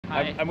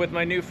Hi. I'm with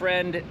my new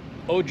friend,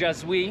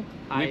 Ojaswi.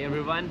 Hi,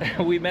 everyone.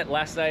 We met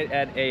last night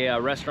at a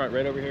restaurant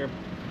right over here.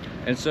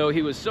 And so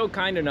he was so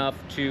kind enough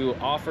to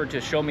offer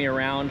to show me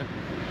around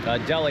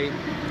Delhi.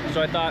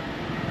 So I thought,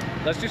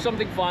 let's do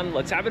something fun.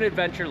 Let's have an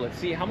adventure. Let's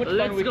see how much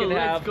fun we can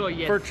have for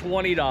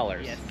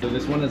 $20. Yes. So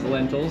this one is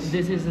lentils.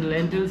 This is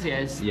lentils,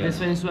 yes. This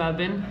one is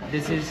soybean.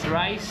 This is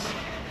rice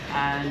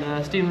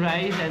and steamed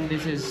rice, and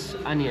this is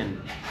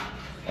onion.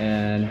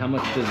 And how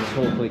much does this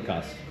whole plate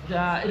cost?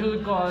 It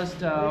will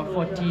cost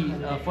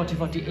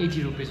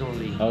 80 rupees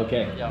only.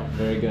 Okay, Yeah.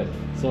 very good.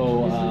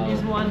 So This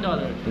is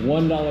 $1.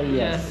 $1,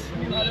 yes.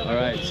 All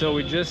right, so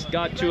we just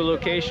got to a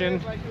location.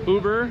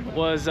 Uber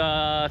was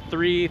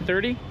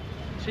 330.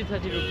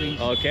 330 rupees.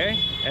 Okay,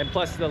 and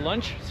plus the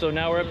lunch. So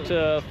now we're up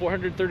to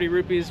 430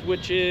 rupees,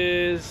 which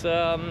is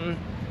under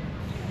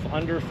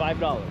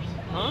 $5.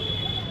 Huh?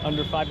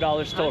 Under $5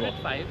 total.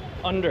 105.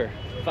 Under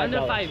 $5.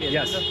 Under 5, yes.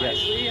 Yes, Under 5.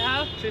 yes. We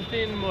have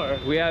 15 more.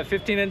 We have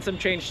 15 and some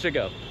change to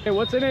go. Hey,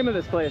 what's the name of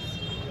this place?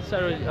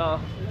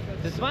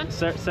 This one?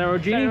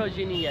 Sarojini?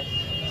 Sarojini, yes.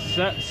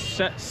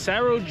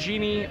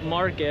 Sarojini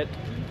Market.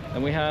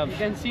 And we have... You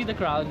can see the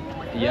crowd.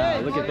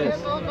 Yeah, look at this.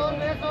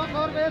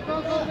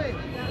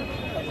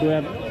 We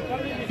have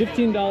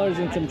 $15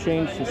 and some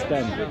change to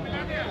spend.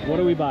 What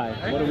do we buy?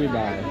 What do we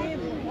buy?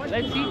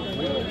 Let's see.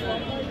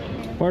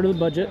 Part of the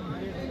budget.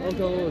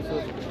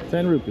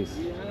 10 rupees.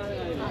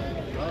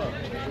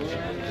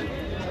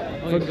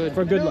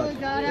 For good luck.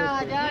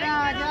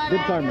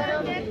 Good karma.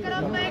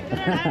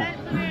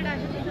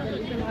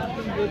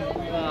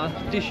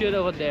 T-shirt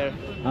over there.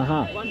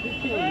 Uh-huh.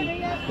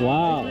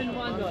 Wow.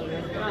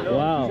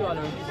 Wow.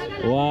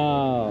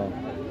 Wow.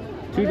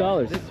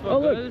 $2. Oh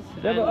look,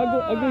 they have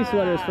ugly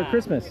sweaters for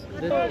Christmas.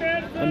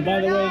 And by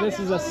the way, this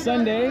is a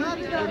Sunday. So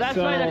that's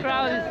why the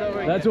crowd is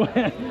over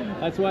here.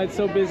 That's why it's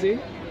so busy.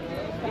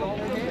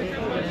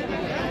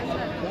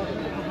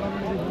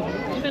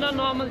 Even on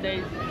normal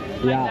days.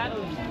 Yeah.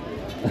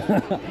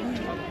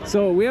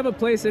 So we have a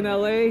place in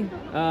LA,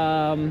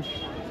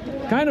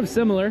 kind of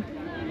similar,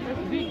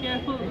 Be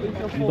careful with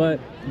your phone.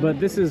 but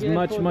this is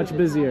much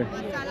busier.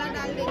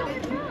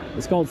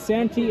 It's called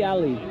Santee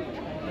Alley.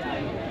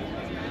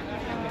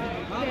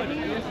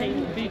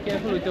 Be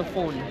careful with your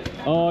phone.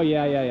 Oh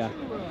yeah.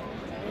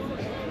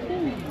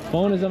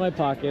 Phone is in my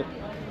pocket.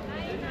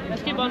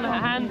 Let's keep on the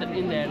hand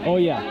in there. Oh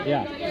yeah.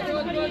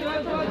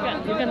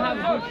 You can have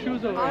good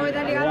shoes over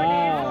here.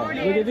 Wow,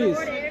 look at these.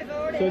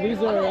 So these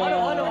are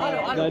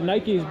the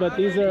Nikes, but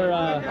these are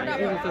This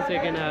is the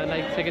second,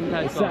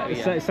 third copy.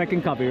 Yeah.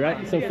 second copy,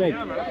 right? So fake.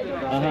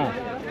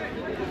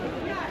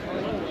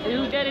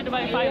 You'll get it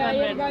by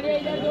 500.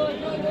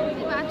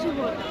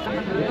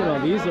 Look at all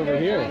these over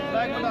here.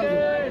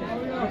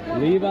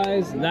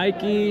 Levi's,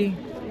 Nike,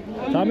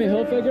 Tommy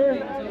Hilfiger.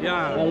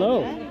 Yeah.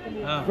 Hello.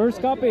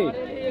 First copy.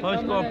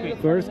 First copy.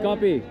 First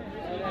copy.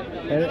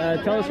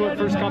 And tell us what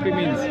first copy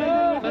means.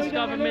 First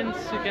copy means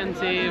you can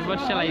say, what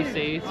shall I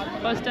say?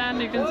 First hand,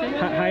 you can say.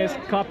 Highest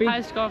copy?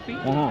 Highest copy.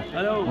 Hello.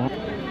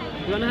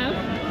 You wanna have?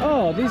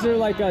 Oh, these are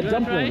like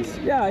dumplings.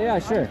 Yeah,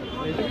 sure.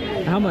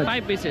 How much?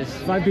 5 pieces.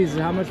 5 pieces.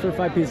 How much for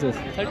 5 pieces?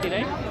 30,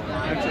 right?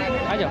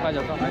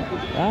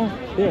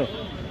 Here.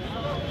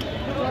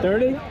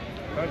 30?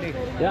 30.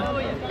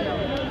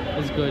 Yeah.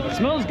 It's good. It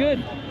smells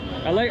good.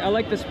 I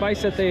like the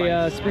spice that they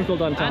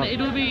sprinkled on top. And it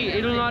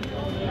will not,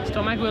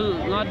 stomach will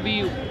not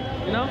be,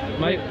 you know?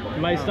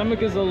 My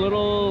stomach is a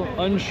little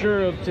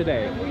unsure of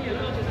today.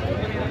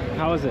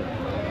 How is it?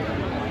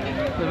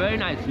 It's very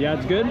nice. Yeah,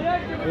 it's good.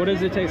 What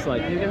does it taste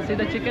like? You can see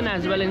the chicken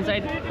as well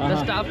inside. The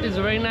stuff is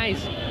very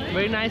nice.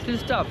 Very nicely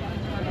stuffed.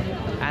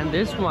 And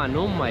this one,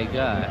 oh my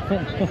god.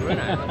 Very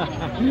nice.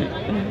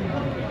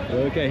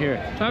 Okay, here.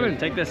 Simon,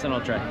 Take this and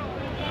I'll try.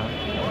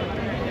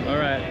 All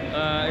right.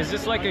 Is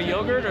this like a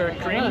yogurt or a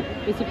cream?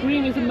 It's a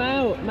cream, it's a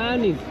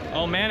mayonnaise.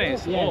 Oh,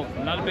 mayonnaise. Yes. Oh,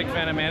 I'm not a big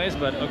fan of mayonnaise,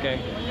 but okay.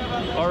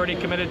 Already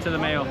committed to the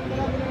mayo.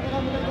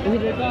 Is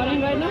it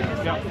recording right now?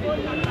 Yeah.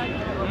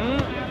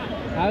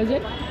 How is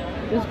it?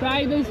 Let's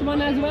try this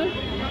one as well.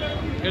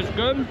 It's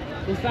good.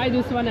 Let's try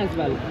this one as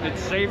well.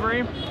 It's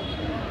savory.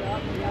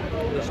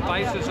 The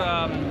spice is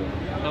a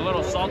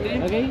little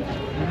salty. Okay.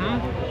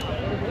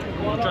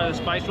 We'll try the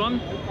spice one.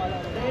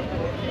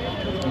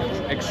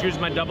 Excuse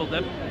my double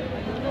dip.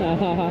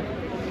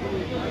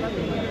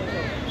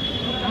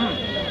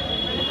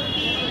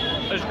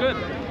 It's good.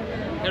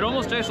 It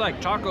almost tastes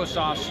like taco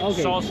sauce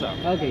salsa.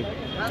 Okay.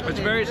 It's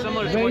very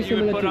similar to what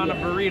you would put on a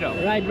burrito.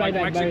 Right.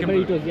 Mexican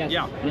Burritos, food. yes.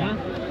 Yeah.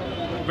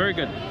 Very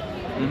good.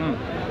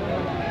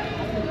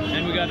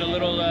 And we got a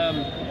little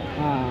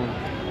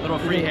little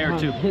free hair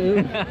too.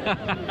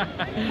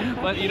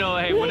 But you know,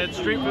 hey, when it's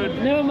street food,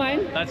 never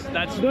mind. That's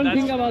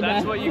think about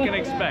that's that. what you can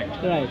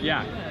expect. Right.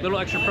 Yeah. Little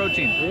extra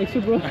protein.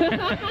 Extra pro.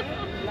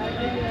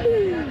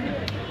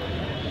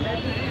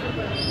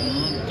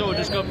 So we'll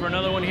just go for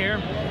another one here.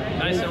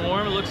 Nice and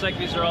warm. It looks like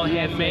these are all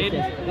handmade.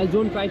 Yes. Let's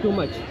don't try too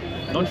much.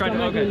 Don't try too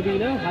much. Will be,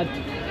 hot.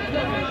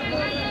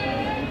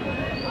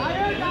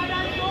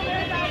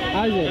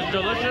 How is it? It's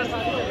delicious.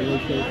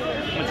 Delicious.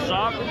 It's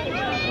soft.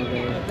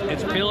 Okay.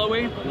 It's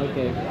pillowy.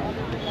 Okay.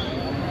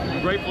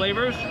 Great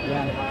flavors.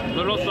 Yeah. A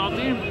little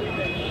salty.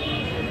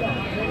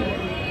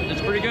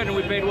 It's pretty good, and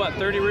we paid what,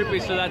 30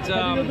 rupees, so that's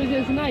 30 rupees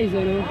is nice,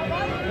 you know.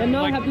 And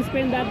not like- have to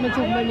spend that much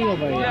of money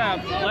over here.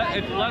 yeah,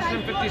 it's less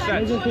than 50 Less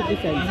cents. than 50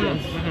 cents,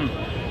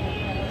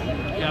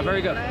 yes. Yeah,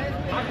 very good.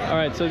 All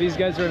right, so these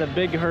guys are in a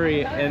big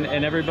hurry, and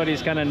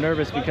everybody's kind of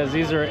nervous because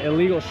these are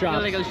illegal shops.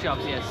 Illegal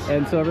shops, yes.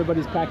 And so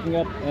everybody's packing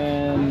up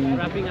and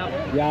Wrapping up.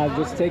 yeah,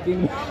 just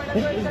taking,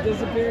 just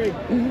disappearing.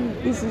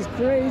 This is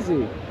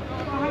crazy.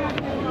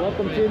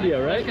 Welcome to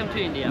India, right? Welcome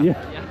to India. Yeah.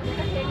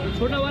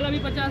 छोटा वाला भी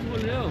 50 बोल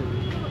रहे हो?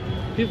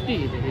 50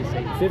 they is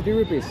saying. 50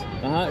 rupees.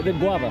 The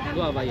guava.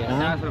 Guava, yes. All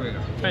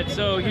right,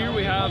 so here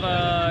we have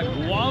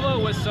guava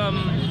with some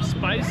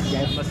spice,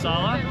 Yes.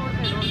 masala.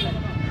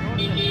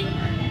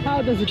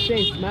 How does it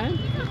taste, man?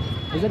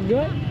 Is it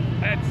good?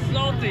 It's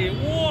salty.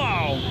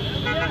 Wow.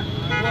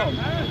 Whoa.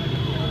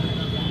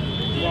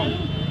 Wow.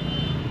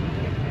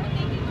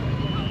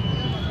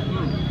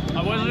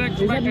 I wasn't Is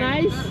expecting.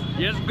 that nice?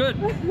 Yes, good.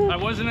 I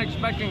wasn't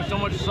expecting so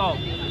much salt.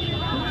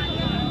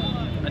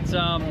 It's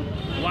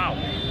wow.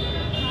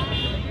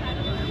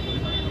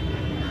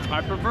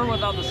 I prefer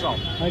without the salt.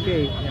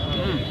 Okay.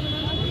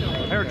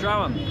 Here, try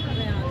one.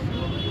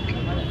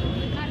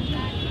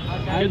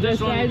 I'll Get this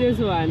just try one. this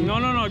one.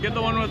 No, get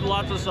the one with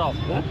lots of salt.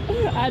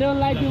 I don't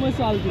like too much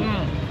salty.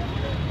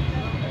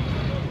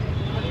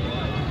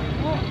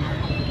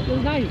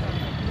 It's nice.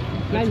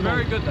 Nice,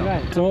 very man. good, though.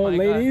 Right. So, Oh my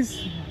God. ladies,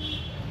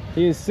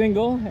 he is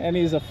single and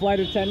he's a flight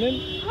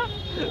attendant.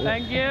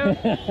 Thank you.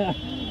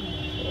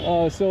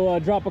 So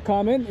drop a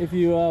comment if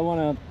you want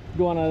to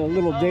go on a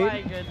little Oh date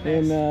my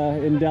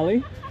goodness. in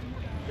Delhi.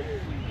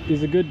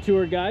 He's a good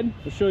tour guide.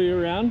 We'll show you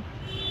around.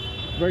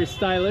 Very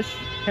stylish,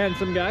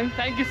 handsome guy.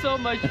 Thank you so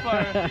much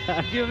for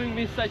giving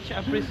me such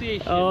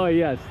appreciation. Oh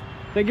yes,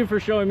 thank you for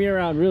showing me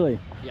around. Really.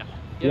 Yeah.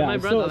 You're my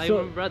brother. so-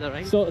 I'm my brother,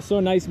 right? So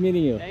nice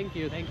meeting you. Thank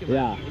you. Thank you.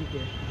 Yeah. man. Thank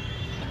you.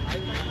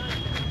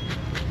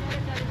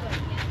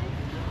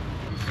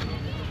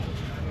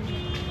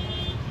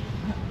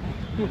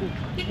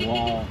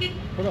 Wow.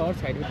 Put our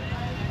side.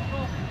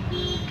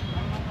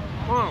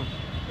 Oh.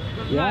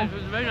 It's Yeah? nice.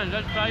 It's very nice.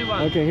 Let's try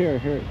one. Okay,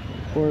 here.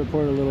 Pour it a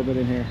little bit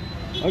in here.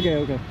 Okay.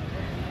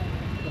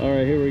 All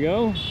right, here we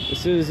go.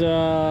 This is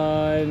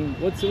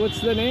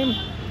what's the name?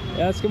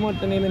 Ask him what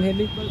the name in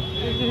Hindi.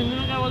 Hindi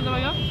में क्या बोलते हैं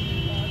भैया?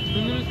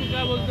 हिंदी में इसको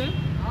क्या बोलते हैं?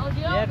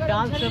 ये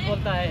दाल से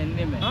बोलता है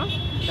हिंदी में हाँ?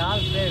 दाल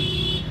से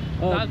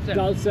Oh, Dal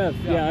dal sef.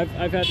 Yeah,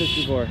 I've had this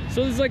before.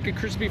 So this is like a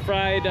crispy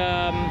fried.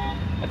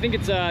 I think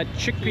it's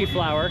chickpea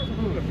flour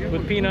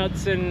with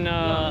peanuts and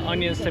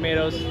onions,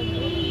 tomatoes.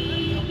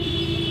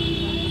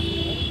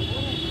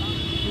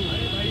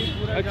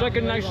 It's like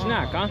a nice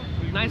snack, huh?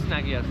 Nice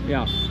snack, yes.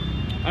 Yeah.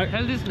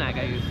 Healthy snack,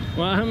 I guess.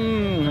 Well,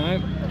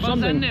 For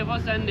something.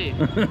 Sunday.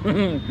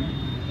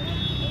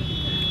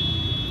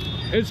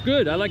 It's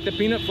good. I like the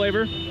peanut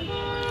flavor.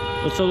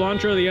 The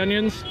cilantro, the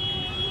onions.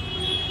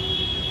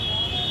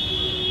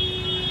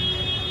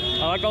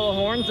 I like all the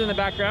horns in the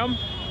background.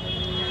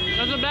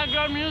 That's the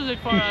background music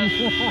for us.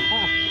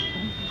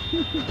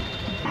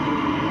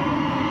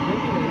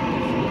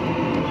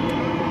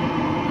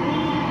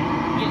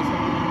 Yes.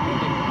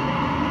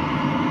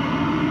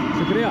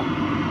 Shukriya.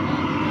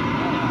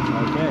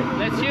 Okay.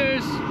 Let's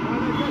cheers.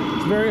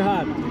 It's very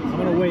hot. I'm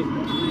gonna wait.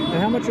 And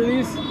how much are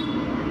these?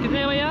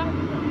 कितने भैया?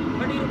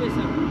 30 rupees,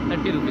 sir.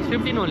 30 rupees.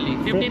 15 only.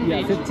 15 Yeah,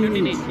 each.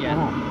 15 each.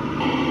 Yeah.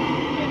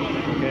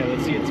 Okay,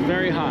 let's see. It's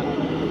very hot.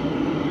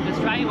 Let's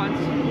try once.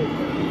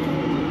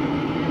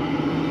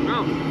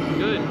 Oh,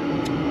 good.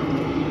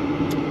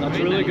 That's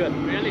Very really nice. good.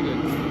 Really good.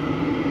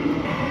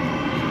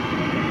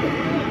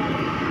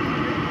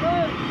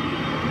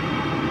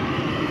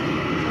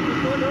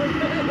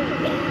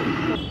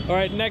 All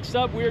right, next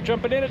up, we are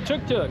jumping in a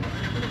tuk-tuk.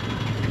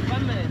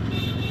 1 minute.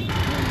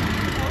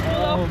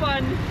 Full of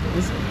fun.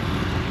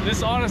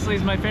 This honestly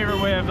is my favorite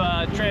way of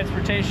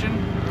transportation.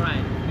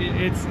 Right.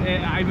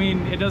 I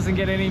mean, it doesn't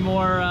get any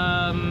more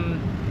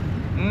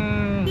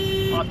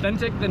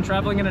authentic than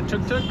traveling in a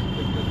tuk-tuk.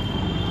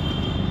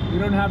 We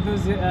don't have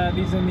these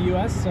in the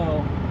U.S.,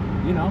 so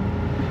you know.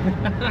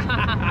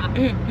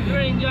 You're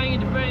enjoying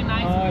it very Oh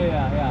nicely.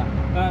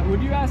 yeah.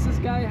 Would you ask this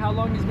guy how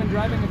long he's been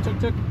driving a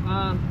tuk-tuk?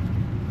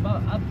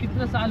 अब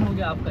कितना साल हो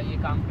गया आपका ये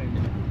काम करने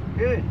में?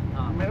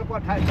 मेरे को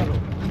 28 साल हो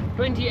गए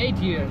 28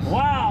 years.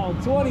 Wow,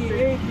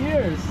 28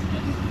 years.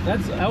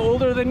 That's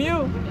older than you.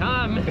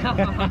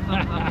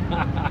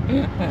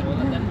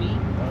 Older than me.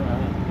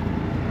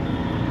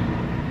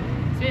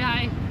 Say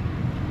hi.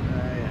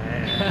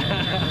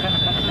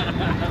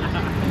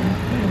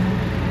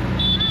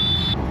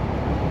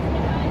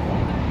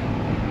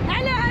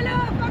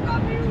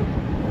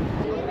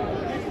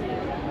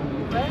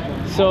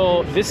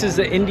 So this is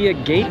the India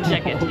Gate? India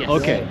Gate, yes.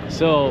 Okay,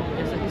 so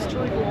It's a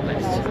historical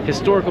place.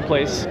 historical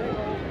place.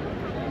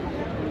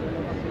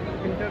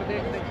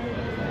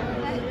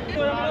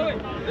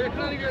 All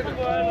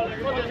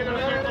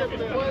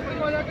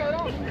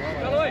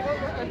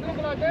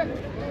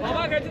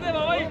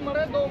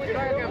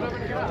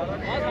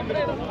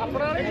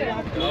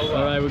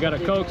right, we got a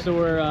Coke, so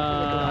we're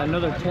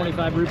another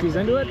 25 rupees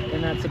into it,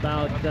 and that's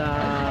about,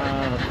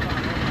 I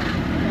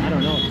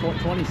don't know,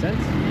 20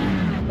 cents?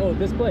 Oh,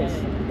 this place.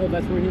 Oh,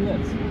 that's where he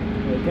lives.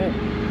 Okay.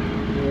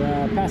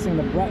 We're passing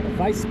the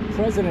Vice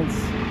President's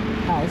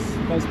house,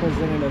 Vice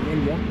President of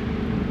India.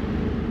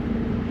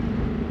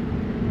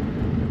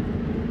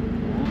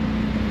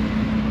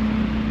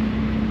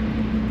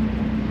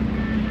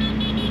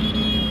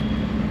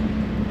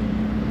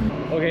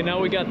 Okay, now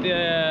we got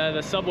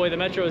the subway, the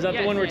metro. Is that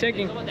the one we're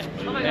taking?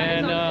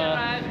 And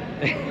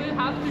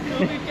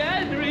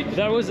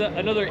that was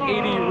another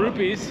 80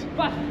 rupees.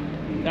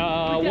 $1.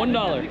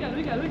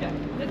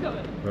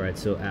 All right,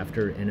 so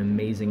after an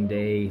amazing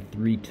day,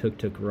 3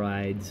 tuk-tuk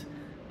rides,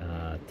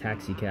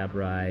 taxi cab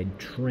ride,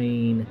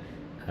 train,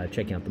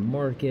 checking out the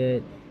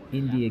market,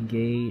 India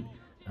Gate,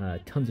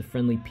 tons of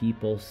friendly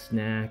people,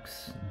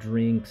 snacks,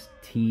 drinks,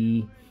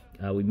 tea.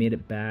 We made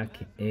it back,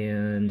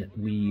 and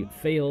we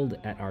failed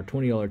at our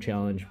 $20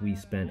 challenge. We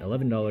spent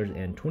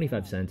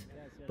 $11.25,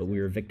 but we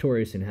were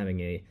victorious in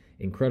having an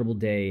incredible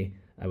day.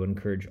 I would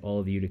encourage all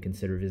of you to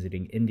consider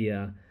visiting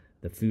India.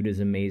 The food is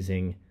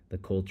amazing. The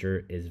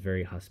culture is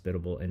very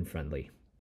hospitable and friendly.